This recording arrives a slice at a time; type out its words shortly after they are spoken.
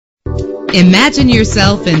Imagine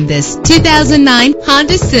yourself in this 2009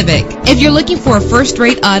 Honda Civic. If you're looking for a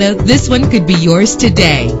first-rate auto, this one could be yours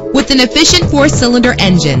today. With an efficient 4-cylinder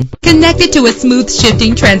engine connected to a smooth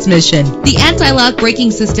shifting transmission, the anti-lock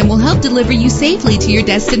braking system will help deliver you safely to your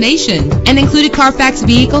destination. An included Carfax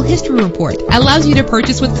Vehicle History Report allows you to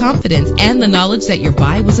purchase with confidence and the knowledge that your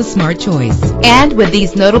buy was a smart choice. And with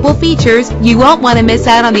these notable features, you won't want to miss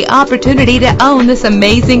out on the opportunity to own this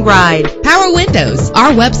amazing ride. Power windows.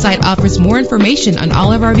 Our website offers more information on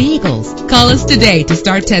all of our vehicles. Call us today to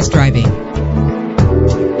start test driving.